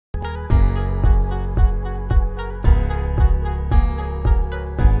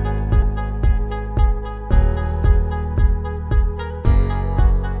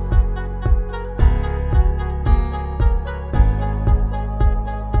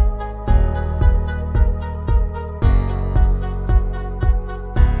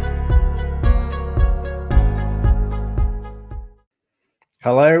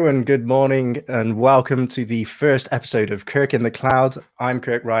Hello and good morning and welcome to the first episode of Kirk in the Cloud. I'm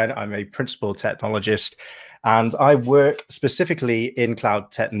Kirk Ryan. I'm a principal technologist and I work specifically in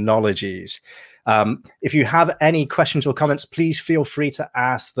cloud technologies. If you have any questions or comments, please feel free to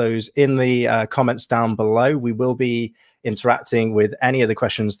ask those in the comments down below. We will be interacting with any of the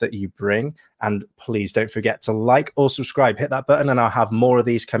questions that you bring. And please don't forget to like or subscribe. Hit that button and I'll have more of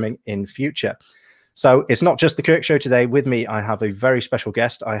these coming in future. So it's not just the Kirk Show today. With me, I have a very special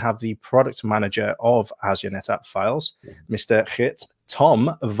guest. I have the product manager of Azure NetApp Files, Mr. Geert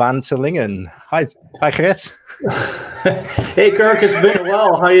Tom van Teylingen. Hi, Geert. Hey, Kirk, it's been a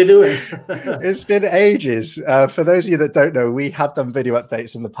while. How are you doing? It's been ages. For those of you that don't know, we have done video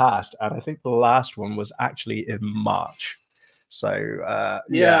updates in the past, and I think the last one was actually in March. So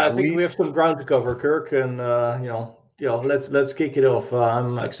yeah, I think we have some ground to cover, Kirk, and let's kick it off.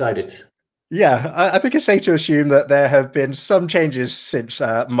 I'm excited. Yeah, I think it's safe to assume that there have been some changes since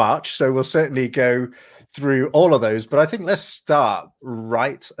March, so we'll certainly go through all of those. But I think let's start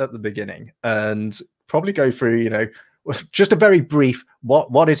right at the beginning and probably go through, just a very brief,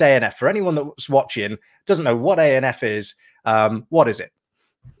 what is ANF? For anyone that's watching, doesn't know what ANF is, what is it?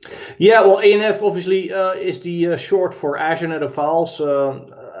 Yeah, well, ANF obviously is the short for Azure NetApp Files.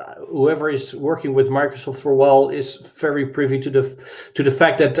 Whoever is working with Microsoft for a while is very privy to the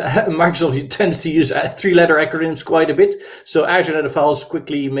fact that Microsoft tends to use three-letter acronyms quite a bit. So Azure NetApp Files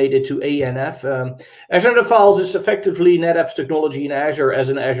quickly made it to ANF. Azure NetApp Files is effectively NetApp's technology in Azure as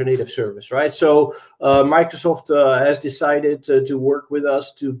an Azure native service, right? So Microsoft has decided to work with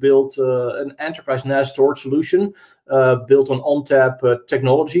us to build an enterprise NAS storage solution built on ONTAP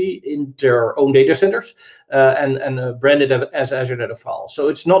technology in their own data centers and branded as Azure NetApp Files. So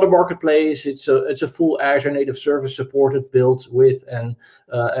it's not a marketplace. It's a full Azure native service supported, built with, and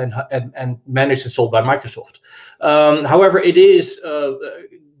managed and sold by Microsoft. However, it is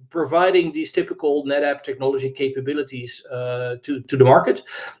providing these typical NetApp technology capabilities to the market.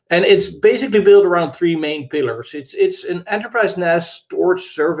 And it's basically built around three main pillars. It's an enterprise NAS storage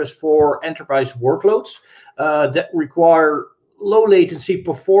service for enterprise workloads that require low latency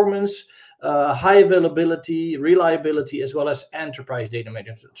performance, high availability, reliability, as well as enterprise data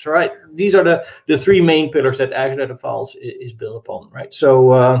management. So, right, these are the three main pillars that Azure NetApp Files is built upon, right?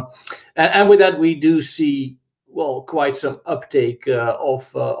 So, and with that, we do see quite some uptake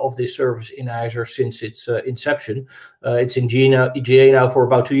of this service in Azure since its inception. It's in GA now for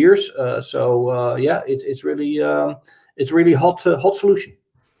about 2 years. Yeah, it's really hot solution.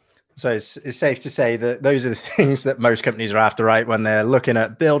 So it's safe to say that those are the things that most companies are after, right? When they're looking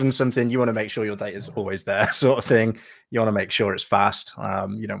at building something, you want to make sure your data is always there, sort of thing. You want to make sure it's fast.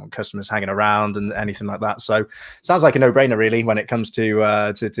 You don't want customers hanging around and anything like that. So sounds like a no-brainer, really, when it comes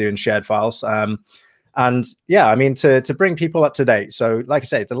to doing shared files. And yeah, I mean, to bring people up to date. So like I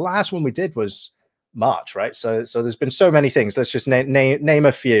say, the last one we did was March, right? So there's been so many things. Let's just name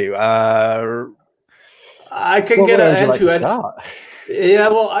a few. I can get into it. Yeah,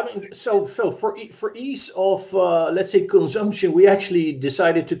 well, I mean, so for ease of let's say consumption, we actually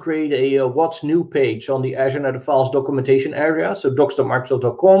decided to create a what's new page on the Azure NetApp Files documentation area. So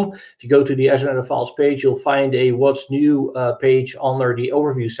docs.microsoft.com. If you go to the Azure NetApp Files page, you'll find a what's new page under the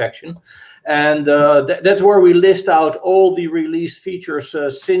overview section. And that's where we list out all the released features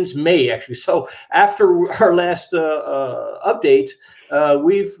since May, actually. So after our last update,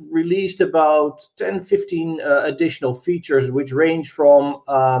 we've released about 10, 15 additional features, which range from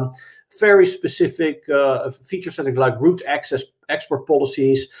very specific feature settings like root access export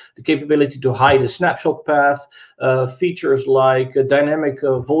policies, the capability to hide a snapshot path, features like dynamic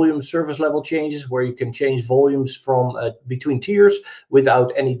volume service level changes, where you can change volumes from between tiers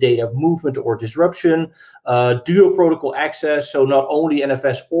without any data movement or disruption, dual protocol access, so not only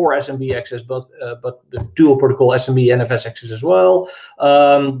NFS or SMB access, but the dual protocol SMB NFS access as well.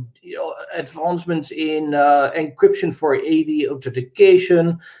 Advancements in encryption for AD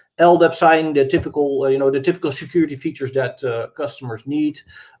authentication, LDAP signing, the typical security features that customers need.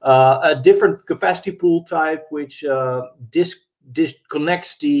 A different capacity pool type, which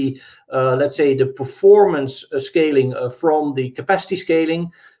disconnects the, let's say, the performance scaling from the capacity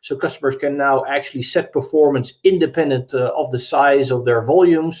scaling. So customers can now actually set performance independent of the size of their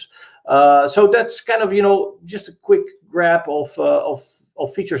volumes. So that's kind of, just a quick grab of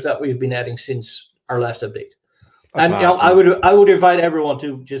features that we've been adding since our last update. And I would invite everyone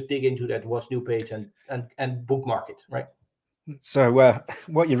to just dig into that what's new page and bookmark it, right? So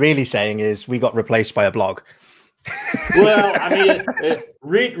what you're really saying is we got replaced by a blog. Well, I mean,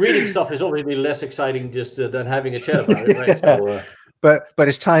 reading stuff is obviously less exciting just than having a chat about it, right? So, but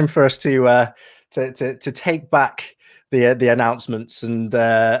it's time for us to take back the announcements and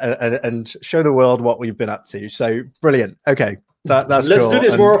show the world what we've been up to. So brilliant. Okay. That's Let's cool. do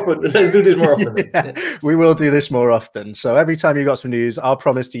this more often. Let's do this more often. Yeah, we will do this more often. So every time you got some news, our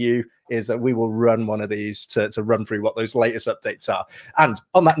promise to you is that we will run one of these to run through what those latest updates are. And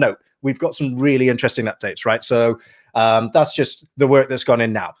on that note, we've got some really interesting updates, right? So that's just the work that's gone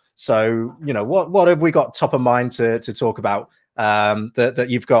in now. So, you know, what have we got top of mind to talk about that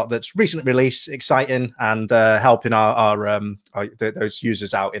you've got that's recently released, exciting, and helping those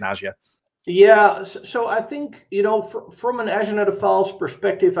users out in Azure? Yeah, so I think, you know, from an Azure NetApp Files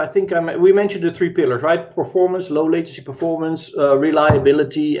perspective, I think we mentioned the 3 pillars, right? Performance, low latency performance,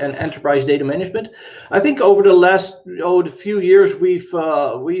 reliability, and enterprise data management. I think over the last the few years, we've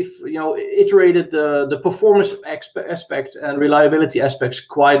you know, iterated the performance aspect and reliability aspects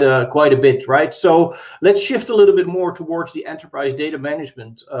quite a bit, right? So let's shift a little bit more towards the enterprise data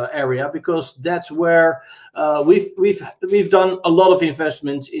management area, because that's where we've done a lot of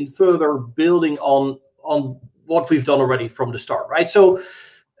investments in further building on what we've done already from the start, right? So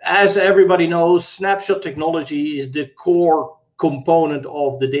as everybody knows, Snapshot technology is the core component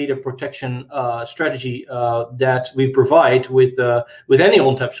of the data protection strategy that we provide with any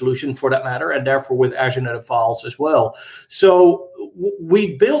ONTAP solution for that matter, and therefore with Azure NetApp Files as well. So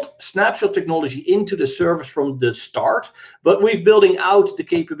we built Snapshot technology into the service from the start, but we've building out the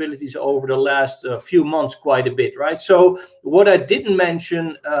capabilities over the last few months quite a bit, right? So what I didn't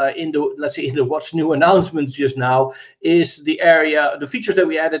mention in the, let's say, in the what's new announcements just now is the features that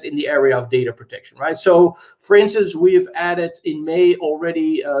we added in the area of data protection, right? So for instance, we've added in May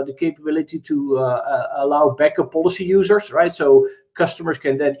already the capability to allow backup policy users, right? So customers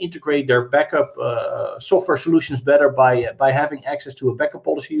can then integrate their backup software solutions better by having access to a backup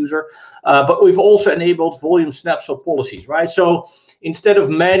policy user. But we've also enabled volume snapshot policies, right? So instead of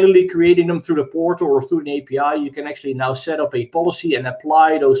manually creating them through the portal or through an API, you can actually now set up a policy and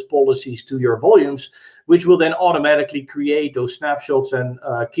apply those policies to your volumes, which will then automatically create those snapshots and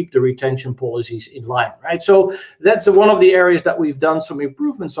keep the retention policies in line, right? So that's one of the areas that we've done some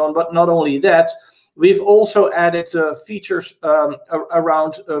improvements on. But not only that, we've also added features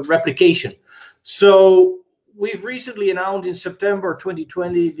around replication. So we've recently announced in September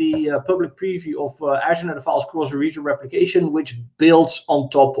 2020 the public preview of Azure NetApp Files cross-region replication, which builds on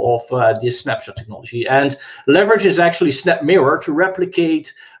top of this snapshot technology and leverages actually Snap Mirror to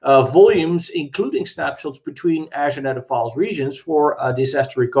replicate volumes, including snapshots between Azure NetApp Files regions for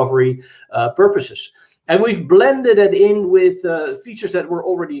disaster recovery purposes. And we've blended it in with features that were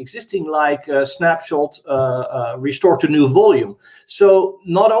already existing, like snapshot restore to new volume. So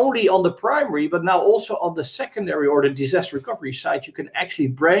not only on the primary, but now also on the secondary or the disaster recovery side, you can actually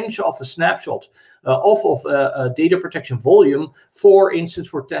branch off a snapshot off of a data protection volume, for instance,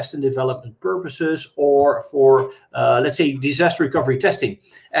 for test and development purposes, or for, let's say, disaster recovery testing.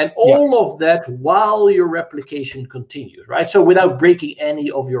 And all of that while your replication continues, right? So without breaking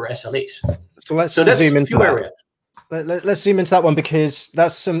any of your SLAs. So let's zoom into that. Let's zoom into that one, because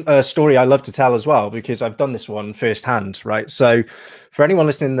that's some story I love to tell as well, because I've done this one firsthand, right? So for anyone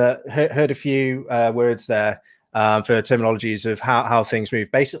listening that heard a few words there for terminologies of how things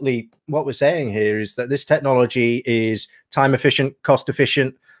move, basically what we're saying here is that this technology is time efficient, cost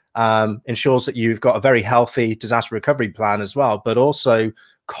efficient, ensures that you've got a very healthy disaster recovery plan as well, but also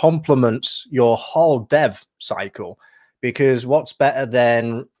complements your whole dev cycle. Because what's better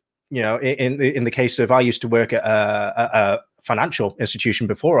than, you know, in the case of, I used to work at a financial institution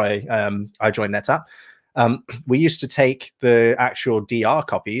before I joined NetApp. We used to take the actual DR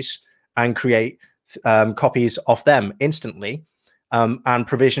copies and create copies of them instantly and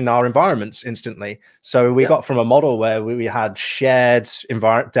provision our environments instantly. So we got from a model where we had shared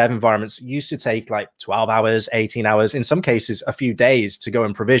dev environments. It used to take like 12 hours, 18 hours, in some cases a few days to go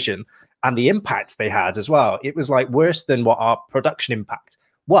and provision, and the impact they had as well. It was like worse than what our production impact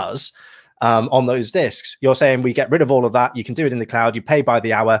was on those disks. You're saying we get rid of all of that. You can do it in the cloud. You pay by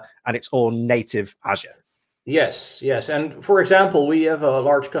the hour, and it's all native Azure. Yes, yes. And for example, we have a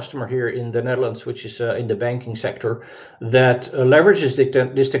large customer here in the Netherlands, which is in the banking sector, that leverages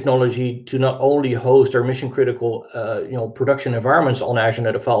this technology to not only host their mission critical production environments on Azure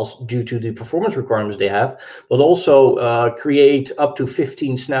NetApp Files due to the performance requirements they have, but also create up to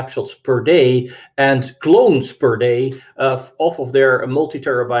 15 snapshots per day and clones per day off of their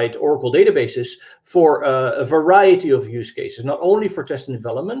multi-terabyte Oracle databases for a variety of use cases, not only for test and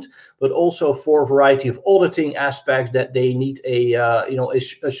development, but also for a variety of auditing aspects that they need a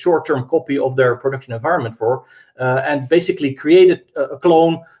short-term copy of their production environment for, and basically created a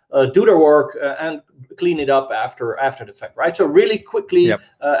clone, do their work, and clean it up after the fact, right? So really quickly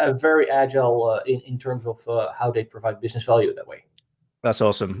and very agile in terms of how they provide business value that way. That's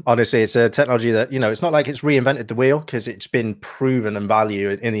awesome. Honestly, it's a technology that, it's not like it's reinvented the wheel, because it's been proven and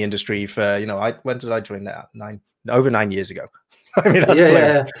valued in the industry for, when did I join that? Over 9 years ago. I mean, that's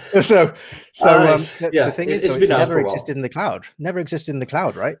So the thing is, it never existed in the cloud. Never existed in the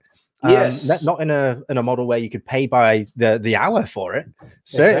cloud, right? Yes. Not in a model where you could pay by the hour for it.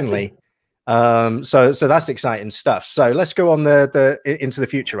 Certainly. Exactly. So that's exciting stuff. So let's go on into the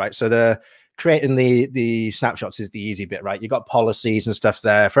future, right? So creating the snapshots is the easy bit, right? You got policies and stuff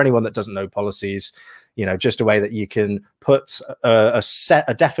there. For anyone that doesn't know policies, just a way that you can put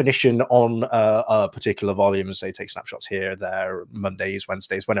a definition on a particular volume and say, take snapshots here, there, Mondays,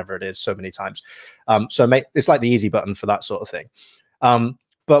 Wednesdays, whenever it is, so many times. It's like the easy button for that sort of thing.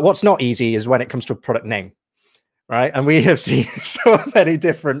 But what's not easy is when it comes to a product name, right? And we have seen so many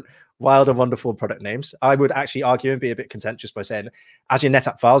different wild and wonderful product names. I would actually argue and be a bit contentious by saying Azure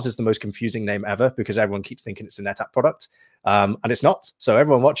NetApp Files is the most confusing name ever, because everyone keeps thinking it's a NetApp product, and it's not. So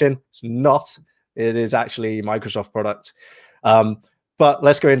everyone watching, it's not. It is actually a Microsoft product. But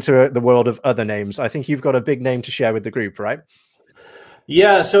let's go into the world of other names. I think you've got a big name to share with the group, right?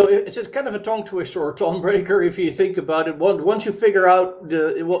 Yeah, so it's a kind of a tongue twister or tongue breaker if you think about it. Once you figure out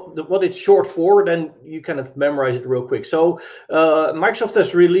what it's short for, then you kind of memorize it real quick. So Microsoft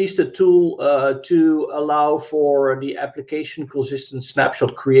has released a tool to allow for the application consistent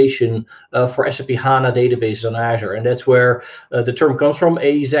snapshot creation for SAP HANA databases on Azure. And that's where the term comes from,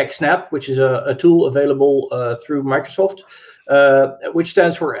 AZAcSnap, which is a tool available through Microsoft. Which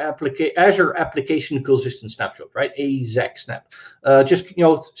stands for Azure Application Consistent Snapshot, right? AZAcSnap. Just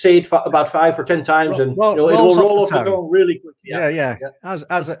say it about 5 or 10 times, and it will roll off the tongue really quickly. Yeah.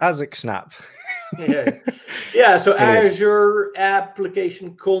 AZAcSnap. Yeah. So Azure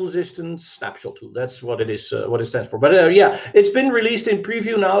Application Consistent Snapshot tool. That's what it is. What it stands for. But it's been released in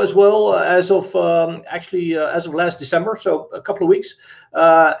preview now as well, as of last December, so a couple of weeks.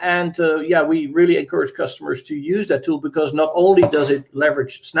 We really encourage customers to use that tool, because not only does it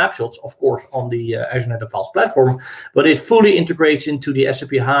leverage snapshots, of course, on the Azure NetApp Files platform, but it fully integrates into the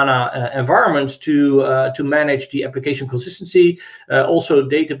SAP HANA environment to manage the application consistency, also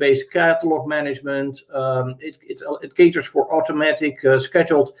database catalog management. It caters for automatic,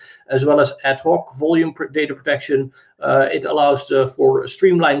 scheduled, as well as ad hoc volume data protection. It allows for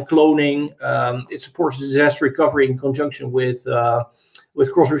streamlined cloning. It supports disaster recovery in conjunction with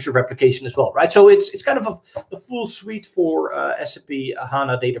cross-user replication as well, right? So it's kind of a full suite for SAP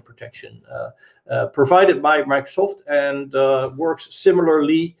HANA data protection provided by Microsoft, and works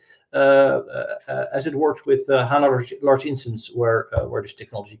similarly as it works with HANA large instance, where this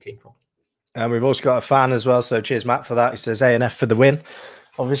technology came from. And we've also got a fan as well, so cheers, Matt, for that. He says A&F for the win,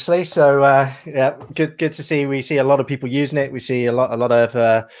 obviously. So good to see. We see a lot of people using it. We see a lot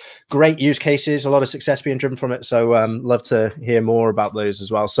of great use cases, a lot of success being driven from it. So love to hear more about those as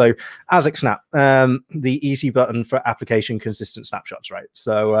well. So AZAcSnap, the easy button for application consistent snapshots, right?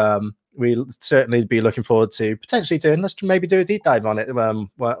 So we'll certainly be looking forward to potentially let's maybe do a deep dive on it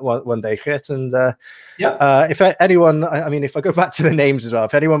one day, Geert. And if anyone, if I go back to the names as well,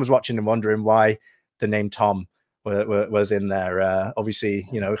 if anyone was watching and wondering why the name Tom was in there, obviously,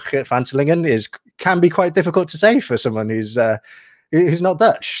 Geert van Teylingen can be quite difficult to say for someone who's not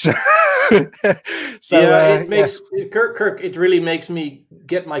Dutch. It makes Kirk. It really makes me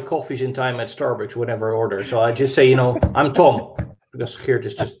get my coffees in time at Starbucks whenever I order. So I just say, I'm Tom, because Geert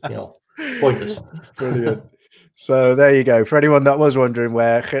is just, pointless. Brilliant. So there you go. For anyone that was wondering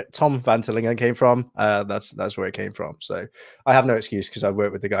where Tom van Teylingen came from, that's where it came from. So I have no excuse, because I've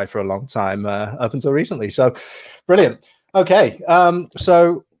worked with the guy for a long time up until recently. So brilliant. Okay.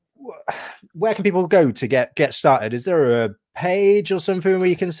 So where can people go to get started? Is there a page or something where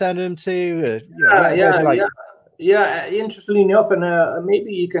you can send them to? Yeah, interestingly enough, and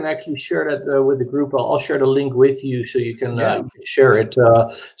maybe you can actually share that with the group. I'll share the link with you so you can share it.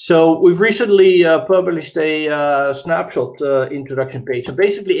 So we've recently published a snapshot introduction page. So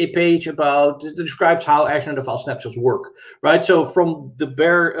basically a page that describes how Azure NetApp Files snapshots work, right? So from the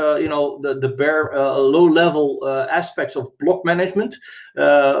bare, the bare low-level aspects of block management,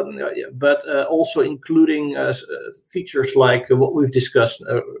 but also including features like what we've discussed,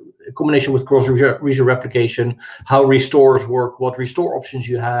 a combination with cross-user replication, how restores work, what restore options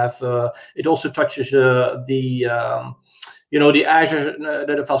you have. It also touches the Azure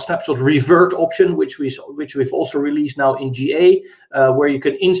NetApp Files Snapshot revert option, which we've also released now in GA, where you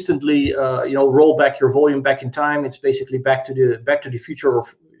can instantly roll back your volume back in time. It's basically back to the future, or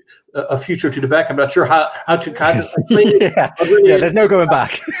a future to the back. I'm not sure how to kind of explain it. There's no going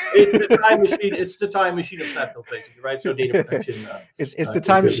back. it's the time machine. It's the time machine of Snapshot, basically, right? So data protection. It's the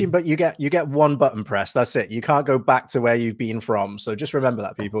time machine, but you get one button press. That's it. You can't go back to where you've been from. So just remember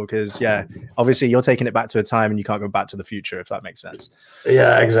that, people, because yeah, obviously you're taking it back to a time, and you can't go back to the future, if that makes sense.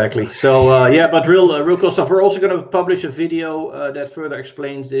 Yeah, exactly. So yeah, but real cool stuff. We're also going to publish a video that further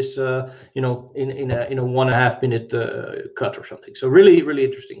explains this, you know, in a 1.5 minute cut or something. So really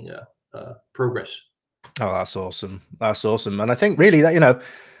interesting progress. Oh, that's awesome. That's awesome. And I think really that, you know,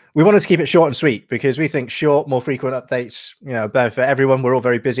 we wanted to keep it short and sweet because we think short, more frequent updates, you know, benefit everyone. We're all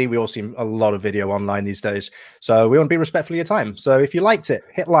very busy. We all see a lot of video online these days. So we want to be respectful of your time. So if you liked it,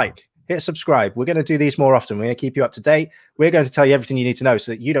 hit like, hit subscribe. We're going to do these more often. We're going to keep you up to date. We're going to tell you everything you need to know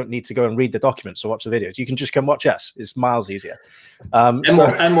so that you don't need to go and read the documents or watch the videos. You can just come watch us. It's miles easier. And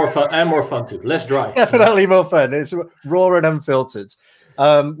more fun too. Less dry. Definitely more fun. It's raw and unfiltered.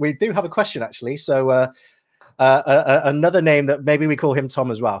 We do have a question, actually. So another name that maybe we call him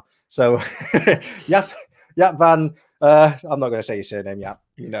Tom as well. So Jaap van, I'm not going to say your surname, Jaap.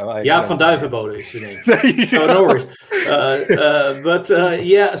 You know, Jaap van Duivenbode is your name. No worries. But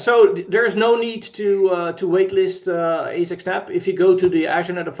yeah, so there's no need to waitlist AZAcSnap. If you go to the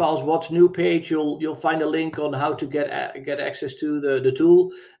Azure NetApp Files What's New page, you'll find a link on how to get access to the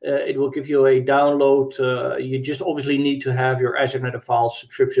tool. It will give you a download. You just obviously need to have your Azure NetApp Files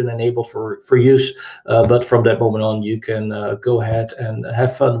subscription enabled for use. But from that moment on, you can go ahead and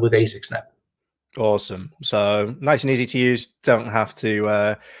have fun with AZAcSnap. Awesome. So nice and easy to use. Don't have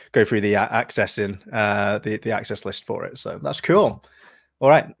to go through the accessing the access list for it. So that's cool. All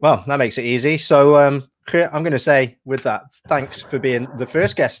right. Well, that makes it easy. So I'm going to say with that, thanks for being the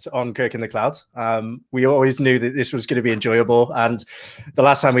first guest on Kirk in the Cloud. We always knew that this was going to be enjoyable. And the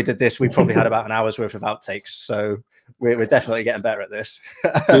last time we did this, we probably had about an hour's worth of outtakes. So we're definitely getting better at this.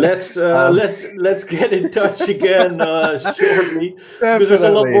 let's get in touch again shortly because there's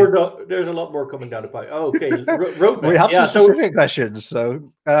a lot more coming down the pipe. Oh, okay, roadmap. We have some specific questions,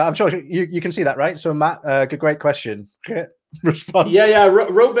 so I'm sure you can see that, right? So Matt, great question. Response. Yeah.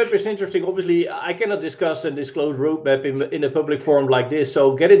 Roadmap is interesting. Obviously, I cannot discuss and disclose roadmap in a public forum like this.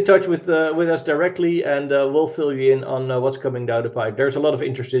 So get in touch with us directly, and we'll fill you in on what's coming down the pipe. There's a lot of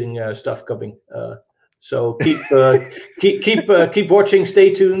interesting stuff coming. So keep watching,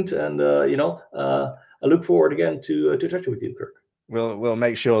 stay tuned, and you know, I look forward again to touch with you, Kirk. We'll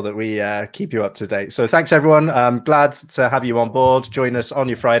make sure that we keep you up to date. So thanks everyone. I'm glad to have you on board. Join us on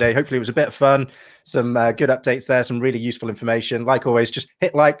your Friday. Hopefully it was a bit of fun. Some good updates there. Some really useful information. Like always, just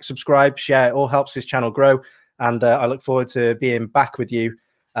hit like, subscribe, share. It all helps this channel grow. And I look forward to being back with you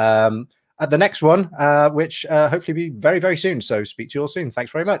at the next one, which hopefully be very, very soon. So speak to you all soon.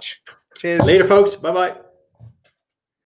 Thanks very much. Cheers. Later, folks. Bye-bye.